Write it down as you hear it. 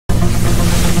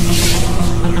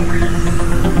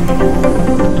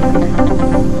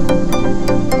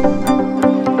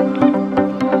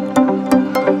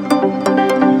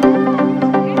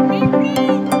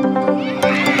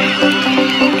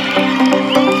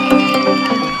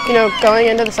Going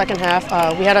into the second half,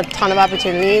 we had a ton of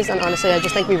opportunities, and honestly, I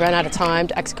just think we ran out of time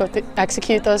to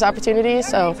execute those opportunities.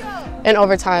 So, in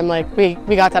overtime, we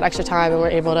got that extra time, and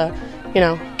we're able to,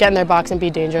 get in their box and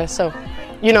be dangerous. So,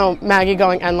 Maggie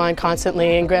going end line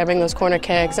constantly and grabbing those corner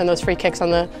kicks and those free kicks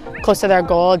close to their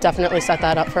goal definitely set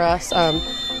that up for us.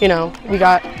 We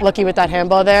got lucky with that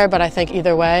handball there, but I think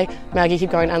either way, Maggie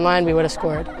keep going end line, we would have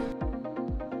scored.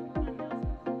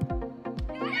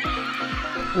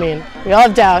 I mean, we all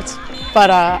have doubts, but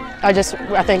I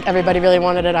think everybody really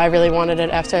wanted it. I really wanted it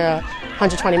after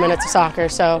 120 minutes of soccer,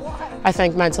 so I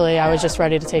think mentally I was just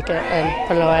ready to take it and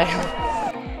put it away.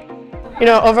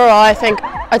 Overall, I think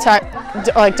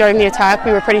during the attack,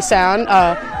 we were pretty sound.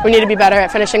 We need to be better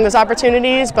at finishing those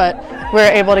opportunities, but we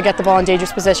were able to get the ball in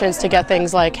dangerous positions to get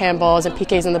things like handballs and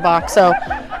PKs in the box. So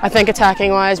I think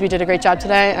attacking-wise, we did a great job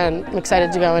today, and I'm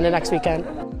excited to go into next weekend.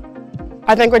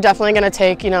 I think we're definitely going to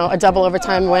take, a double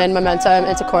overtime win momentum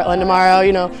into Cortland tomorrow.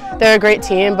 They're a great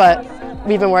team, but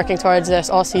we've been working towards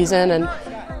this all season, and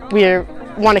we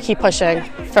want to keep pushing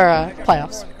for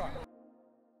playoffs.